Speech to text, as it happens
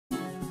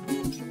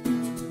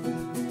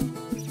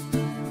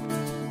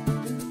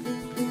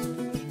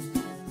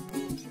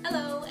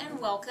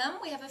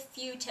Welcome. We have a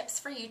few tips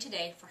for you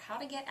today for how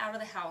to get out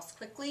of the house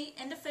quickly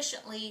and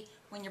efficiently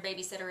when your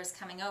babysitter is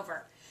coming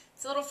over.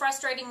 It's a little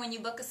frustrating when you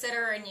book a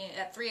sitter and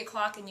at 3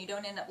 o'clock and you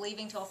don't end up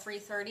leaving till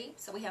 3:30.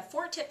 So we have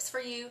 4 tips for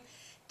you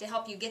to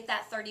help you get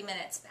that 30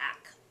 minutes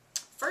back.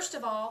 First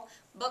of all,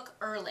 book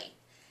early.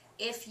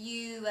 If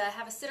you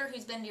have a sitter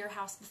who's been to your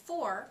house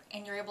before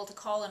and you're able to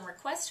call and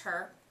request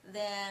her,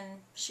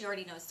 then she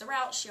already knows the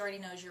route, she already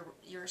knows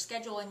your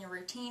schedule and your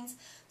routines,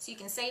 so you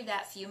can save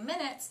that few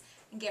minutes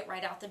and get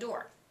right out the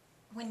door.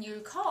 When you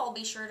call,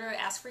 be sure to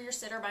ask for your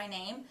sitter by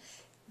name.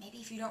 Maybe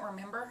if you don't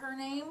remember her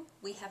name,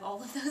 we have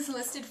all of those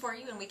listed for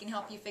you and we can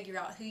help you figure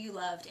out who you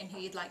loved and who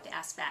you'd like to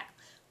ask back.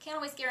 Can't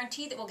always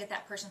guarantee that we'll get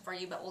that person for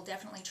you, but we'll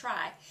definitely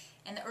try.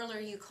 And the earlier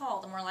you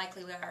call, the more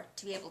likely we are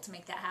to be able to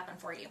make that happen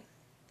for you.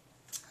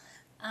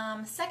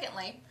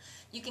 Secondly,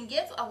 you can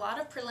give a lot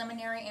of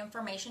preliminary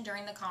information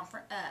during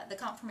the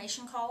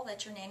confirmation call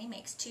that your nanny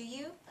makes to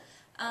you.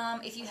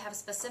 If you have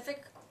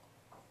specific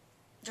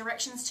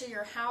directions to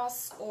your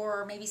house,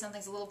 or maybe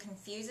something's a little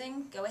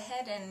confusing, go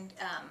ahead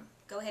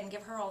and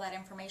give her all that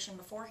information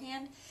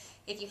beforehand.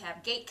 If you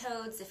have gate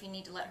codes, if you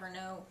need to let her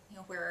know,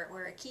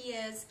 where a key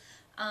is,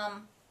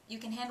 you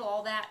can handle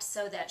all that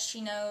so that she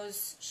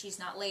knows she's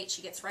not late,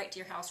 she gets right to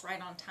your house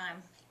right on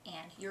time,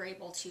 and you're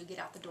able to get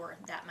out the door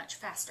that much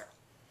faster.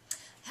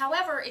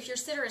 However, if your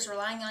sitter is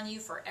relying on you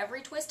for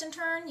every twist and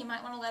turn, you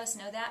might want to let us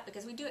know that,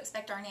 because we do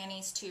expect our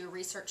nannies to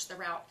research the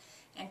route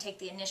and take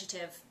the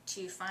initiative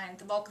to find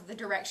the bulk of the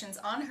directions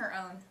on her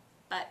own,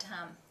 but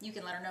you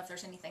can let her know if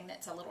there's anything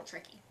that's a little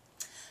tricky.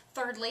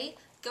 Thirdly,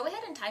 go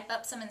ahead and type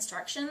up some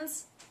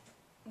instructions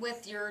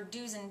with your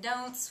do's and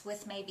don'ts,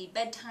 with maybe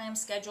bedtime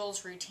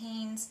schedules,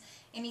 routines,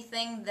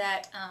 anything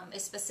that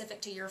is specific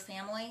to your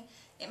family.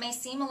 It may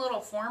seem a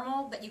little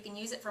formal, but you can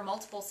use it for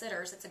multiple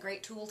sitters. It's a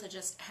great tool to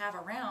just have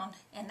around,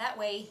 and that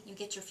way you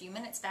get your few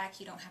minutes back.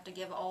 You don't have to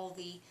give all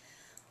the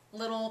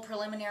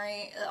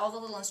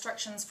little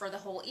instructions for the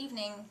whole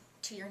evening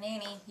to your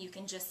nanny. You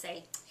can just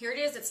say, here it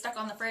is, it's stuck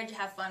on the fridge,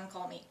 have fun,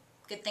 call me.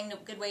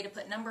 Good way to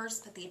put numbers,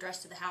 put the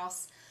address to the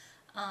house,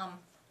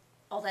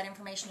 all that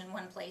information in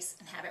one place,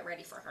 and have it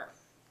ready for her.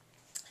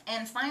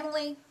 And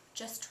finally,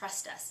 just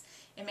trust us.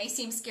 It may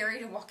seem scary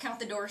to walk out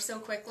the door so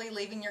quickly,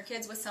 leaving your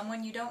kids with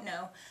someone you don't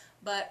know,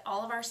 but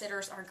all of our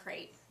sitters are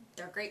great.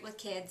 They're great with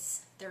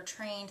kids, they're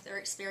trained, they're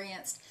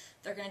experienced,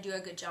 they're going to do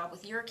a good job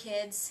with your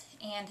kids,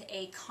 and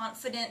a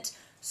confident,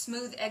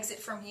 smooth exit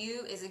from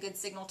you is a good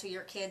signal to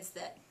your kids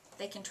that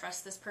they can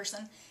trust this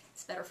person.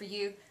 It's better for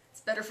you,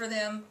 it's better for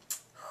them.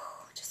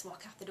 Just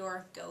walk out the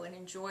door, go and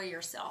enjoy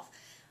yourself.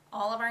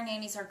 All of our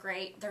nannies are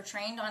great. They're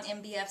trained on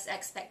MBF's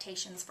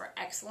expectations for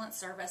excellent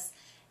service,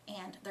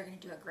 and they're going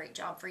to do a great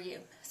job for you.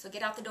 So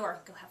get out the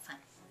door, go have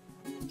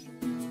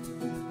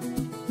fun.